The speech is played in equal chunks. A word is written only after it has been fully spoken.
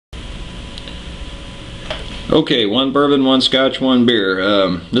Okay, one bourbon, one scotch, one beer.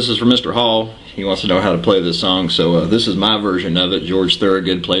 This is for Mr. Hall. He wants to know how to play this song, so this is my version of it. George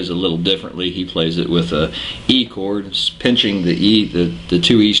Thorogood plays it a little differently. He plays it with a E chord, pinching the E, the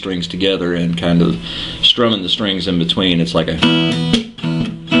two E strings together and kind of strumming the strings in between. It's like a...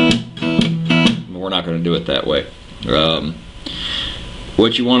 We're not going to do it that way.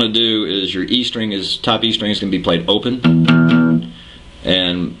 What you want to do is your E string top E string is going to be played open,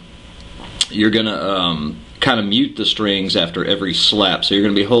 and you're going to kind of mute the strings after every slap. So you're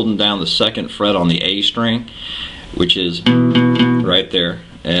going to be holding down the second fret on the A string, which is right there,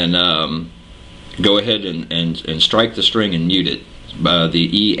 and go ahead and strike the string and mute it. The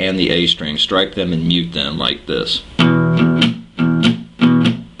E and the A string, strike them and mute them like this.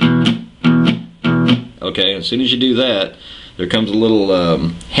 Okay, as soon as you do that, there comes a little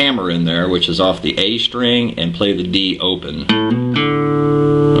hammer in there, which is off the A string, and play the D open.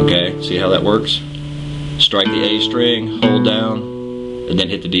 Okay, see how that works? Strike the A string, hold down, and then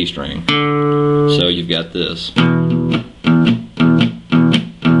hit the D string. So you've got this.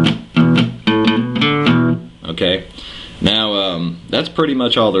 Okay, now that's pretty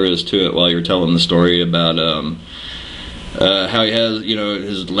much all there is to it while you're telling the story about how he has, you know,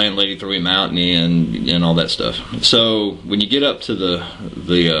 his landlady threw him out and all that stuff. So when you get up to the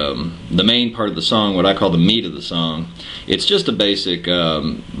main part of the song, what I call the meat of the song, it's just a basic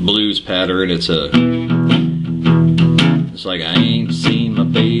blues pattern. It's like, I ain't seen my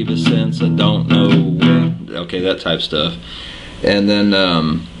baby since I don't know when. Okay, that type stuff. And then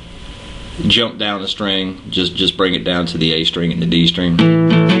jump down the string, just bring it down to the A string and the D string.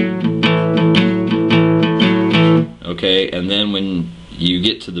 Okay, and then when you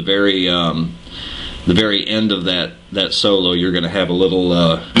get to the very end of that solo, you're going to have a little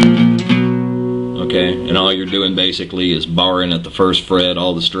okay, and all you're doing basically is barring at the first fret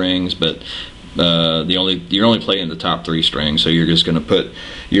all the strings, but you're only playing the top three strings, so you're just going to put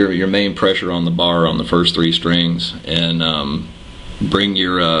your main pressure on the bar on the first three strings, and bring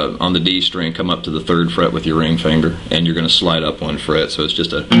your on the D string, come up to the third fret with your ring finger, and you're going to slide up one fret, so it's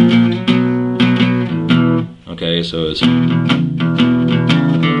just a... Okay, so it's...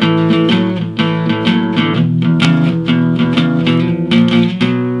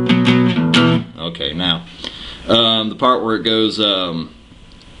 Okay, now the part where it goes so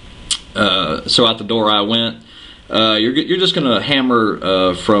out the door I went, you're just going to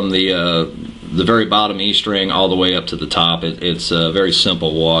hammer from the very bottom E string all the way up to the top. It's a very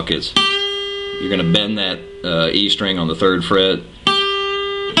simple walk. You're going to bend that E string on the third fret,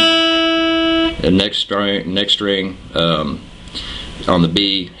 and next string on the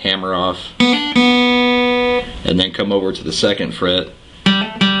B, hammer off, and then come over to the second fret.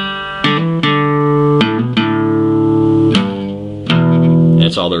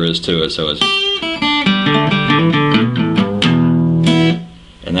 That's all there is to it. So it's,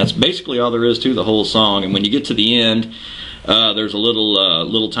 and that's basically all there is to the whole song. And when you get to the end, there's a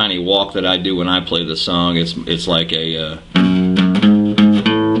little tiny walk that I do when I play this song. It's like a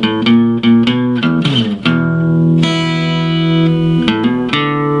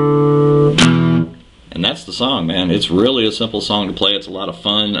and that's the song, man. It's really a simple song to play. It's a lot of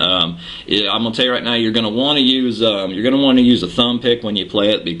fun. I'm gonna tell you right now, you're gonna want to use a thumb pick when you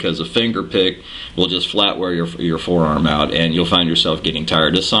play it, because a finger pick will just flat wear your forearm out, and you'll find yourself getting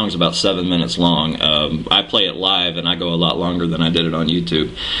tired. This song's about 7 minutes long. I play it live, and I go a lot longer than I did it on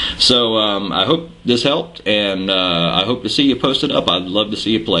YouTube. So I hope this helped, and I hope to see you post it up. I'd love to see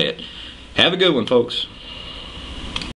you play it. Have a good one, folks.